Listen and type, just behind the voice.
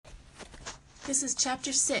This is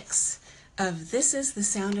Chapter 6 of This is the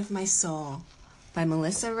Sound of My Soul by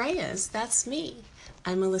Melissa Reyes. That's me.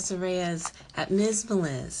 I'm Melissa Reyes at Ms.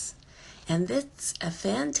 Meliz. And it's a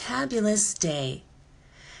fantabulous day.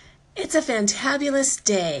 It's a fantabulous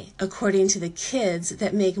day, according to the kids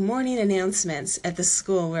that make morning announcements at the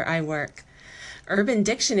school where I work. Urban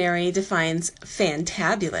Dictionary defines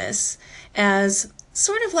fantabulous as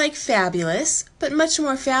sort of like fabulous, but much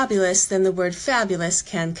more fabulous than the word fabulous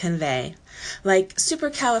can convey. Like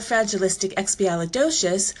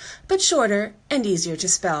supercalifragilisticexpialidocious, but shorter and easier to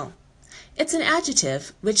spell. It's an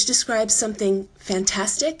adjective which describes something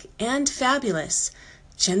fantastic and fabulous,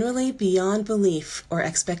 generally beyond belief or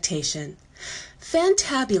expectation.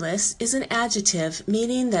 Fantabulous is an adjective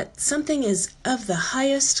meaning that something is of the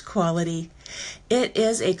highest quality. It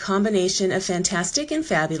is a combination of fantastic and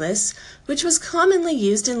fabulous, which was commonly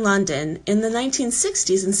used in London in the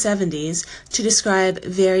 1960s and 70s to describe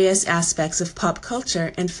various aspects of pop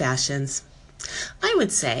culture and fashions. I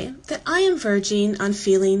would say that I am verging on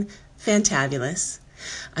feeling fantabulous.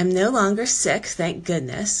 I'm no longer sick, thank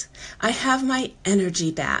goodness. I have my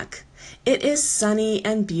energy back. It is sunny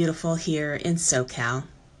and beautiful here in SoCal.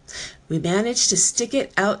 We managed to stick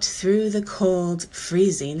it out through the cold,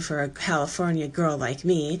 freezing for a California girl like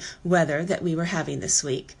me, weather that we were having this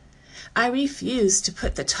week. I refused to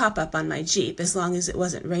put the top up on my Jeep as long as it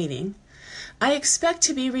wasn't raining. I expect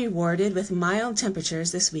to be rewarded with mild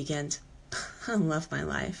temperatures this weekend. I love my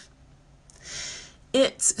life.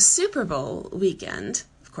 It's Super Bowl weekend.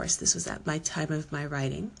 Of course, this was at my time of my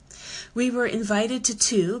writing. We were invited to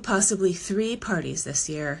 2, possibly 3 parties this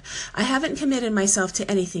year. I haven't committed myself to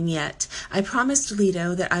anything yet. I promised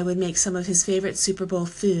Lito that I would make some of his favorite Super Bowl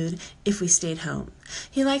food if we stayed home.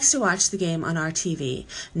 He likes to watch the game on our TV.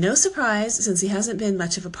 No surprise, since he hasn't been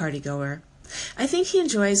much of a party goer. I think he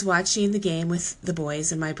enjoys watching the game with the boys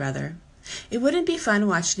and my brother. It wouldn't be fun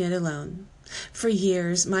watching it alone. For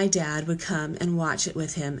years, my dad would come and watch it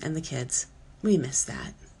with him and the kids. We miss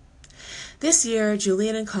that. This year,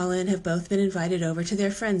 Julian and Colin have both been invited over to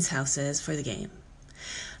their friends' houses for the game.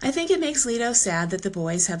 I think it makes Lito sad that the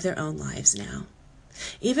boys have their own lives now.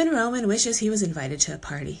 Even Roman wishes he was invited to a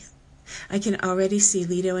party. I can already see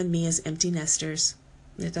Lito and me as empty nesters.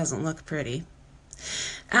 It doesn't look pretty.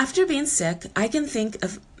 After being sick, I can think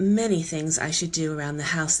of many things I should do around the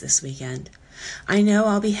house this weekend. I know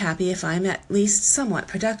I'll be happy if I'm at least somewhat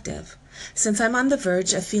productive. Since I'm on the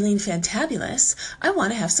verge of feeling fantabulous, I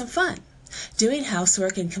want to have some fun. Doing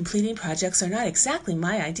housework and completing projects are not exactly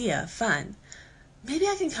my idea of fun. Maybe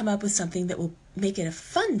I can come up with something that will make it a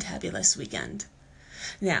fun-tabulous weekend.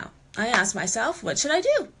 Now, I ask myself, what should I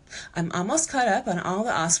do? I'm almost caught up on all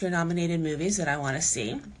the Oscar-nominated movies that I want to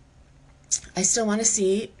see. I still want to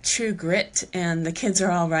see True Grit and The Kids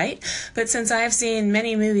Are All Right, but since I have seen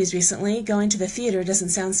many movies recently, going to the theater doesn't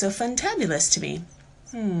sound so fun-tabulous to me.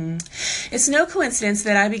 It's no coincidence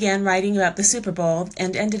that I began writing about the Super Bowl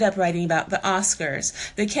and ended up writing about the Oscars.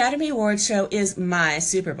 The Academy Awards show is my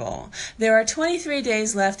Super Bowl. There are 23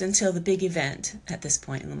 days left until the big event at this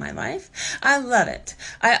point in my life. I love it.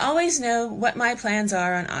 I always know what my plans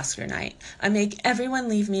are on Oscar night. I make everyone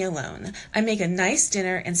leave me alone. I make a nice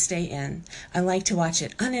dinner and stay in. I like to watch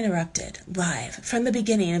it uninterrupted, live, from the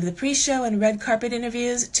beginning of the pre-show and red carpet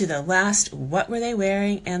interviews to the last What Were They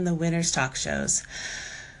Wearing and the winners' talk shows.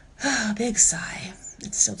 Big sigh.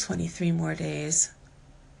 It's still 23 more days.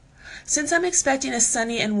 Since I'm expecting a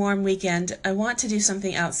sunny and warm weekend, I want to do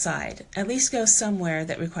something outside, at least go somewhere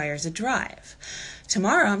that requires a drive.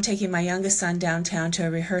 Tomorrow I'm taking my youngest son downtown to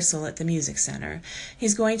a rehearsal at the Music Center.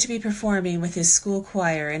 He's going to be performing with his school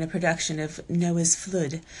choir in a production of Noah's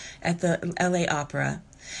Flood at the LA Opera.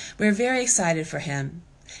 We're very excited for him.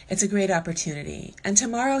 It's a great opportunity, and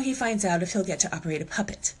tomorrow he finds out if he'll get to operate a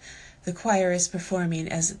puppet. The choir is performing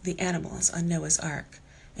as the animals on Noah's Ark,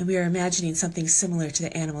 and we are imagining something similar to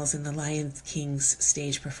the animals in the Lion King's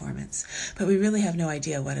stage performance, but we really have no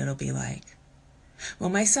idea what it'll be like.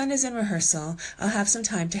 While my son is in rehearsal, I'll have some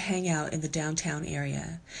time to hang out in the downtown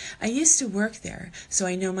area. I used to work there, so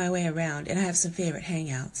I know my way around, and I have some favorite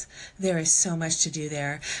hangouts. There is so much to do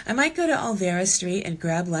there. I might go to Olvera Street and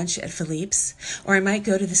grab lunch at Philippe's, or I might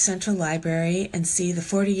go to the Central Library and see the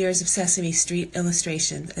 40 Years of Sesame Street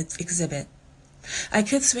illustration exhibit. I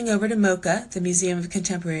could swing over to MoCA, the Museum of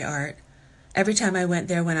Contemporary Art. Every time I went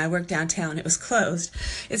there when I worked downtown, it was closed.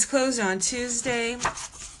 It's closed on Tuesday.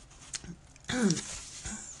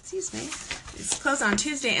 Excuse me. It's closed on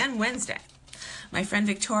Tuesday and Wednesday. My friend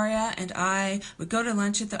Victoria and I would go to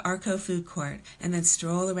lunch at the Arco food court and then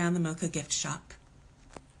stroll around the MoCA gift shop.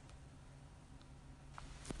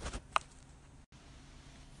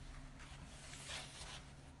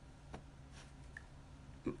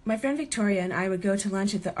 My friend Victoria and I would go to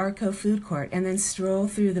lunch at the Arco food court and then stroll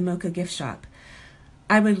through the Mocha gift shop.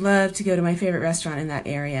 I would love to go to my favorite restaurant in that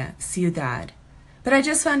area, Ciudad. But I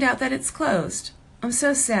just found out that it's closed. I'm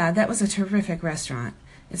so sad. That was a terrific restaurant.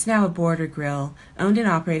 It's now a border grill, owned and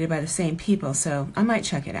operated by the same people, so I might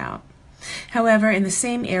check it out. However, in the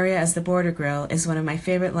same area as the border grill is one of my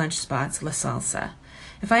favorite lunch spots, La Salsa.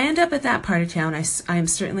 If I end up at that part of town, I am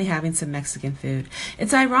certainly having some Mexican food.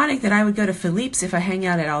 It's ironic that I would go to Felipe's if I hang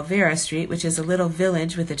out at Alvera Street, which is a little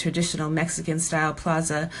village with a traditional Mexican-style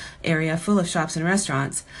plaza area full of shops and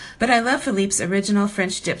restaurants. But I love Felipe's original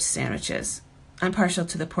French dipped sandwiches. I'm partial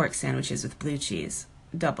to the pork sandwiches with blue cheese.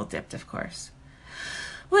 Double dipped, of course.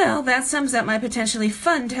 Well, that sums up my potentially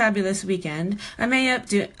fun-tabulous weekend. I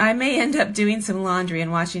may end up doing some laundry and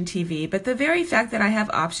watching TV, but the very fact that I have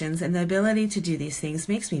options and the ability to do these things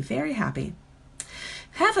makes me very happy.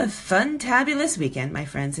 Have a fun-tabulous weekend, my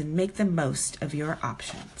friends, and make the most of your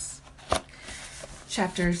options.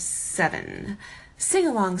 Chapter 7.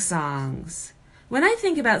 Sing-along songs. When I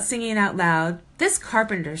think about singing out loud, this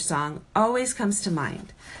Carpenter song always comes to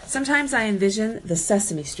mind. Sometimes I envision the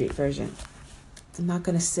Sesame Street version. I'm not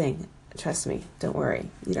going to sing. Trust me. Don't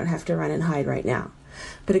worry. You don't have to run and hide right now.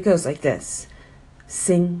 But it goes like this.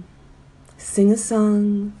 Sing, sing a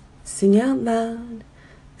song, sing out loud,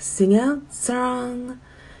 sing out strong,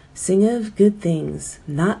 sing of good things,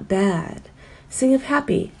 not bad, sing of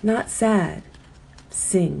happy, not sad.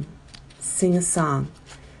 Sing, sing a song.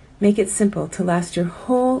 Make it simple to last your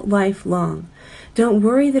whole life long. Don't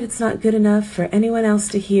worry that it's not good enough for anyone else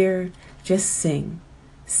to hear. Just sing.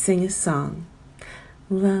 Sing a song.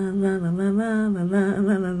 La la la la la la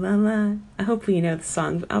la la la la. Hopefully you know the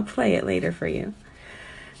song. I'll play it later for you.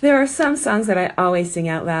 There are some songs that I always sing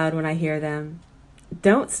out loud when I hear them.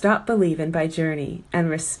 Don't Stop Believin' by Journey and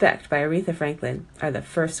Respect by Aretha Franklin are the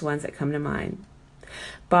first ones that come to mind.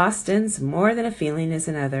 Boston's More Than a Feeling is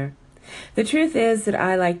another. The truth is that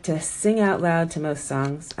I like to sing out loud to most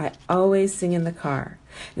songs. I always sing in the car.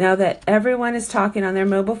 Now that everyone is talking on their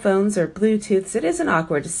mobile phones or Bluetooths, it isn't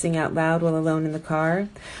awkward to sing out loud while alone in the car.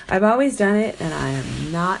 I've always done it, and I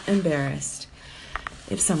am not embarrassed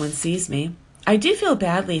if someone sees me. I do feel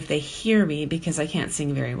badly if they hear me because I can't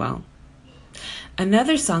sing very well.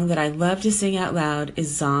 Another song that I love to sing out loud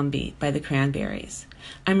is Zombie by the Cranberries.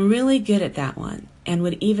 I'm really good at that one and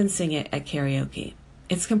would even sing it at karaoke.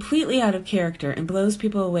 It's completely out of character and blows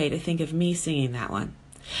people away to think of me singing that one.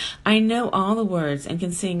 I know all the words and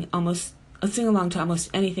can sing along to almost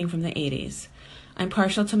anything from the 80s. I'm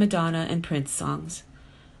partial to Madonna and Prince songs.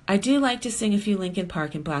 I do like to sing a few Linkin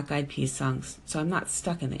Park and Black Eyed Peas songs, so I'm not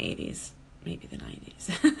stuck in the 80s, maybe the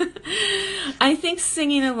 90s. I think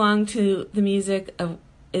singing along to the music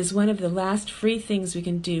is one of the last free things we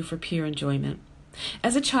can do for pure enjoyment.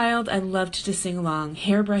 As a child, I loved to sing along,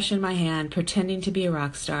 hairbrush in my hand, pretending to be a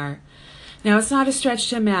rock star. Now, it's not a stretch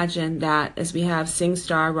to imagine that, as we have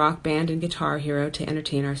SingStar, Rock Band, and Guitar Hero to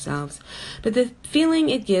entertain ourselves, but the feeling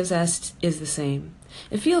it gives us is the same.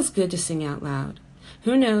 It feels good to sing out loud.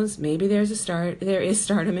 Who knows, maybe there is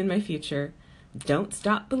stardom in my future. Don't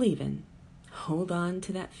stop believing. Hold on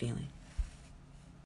to that feeling.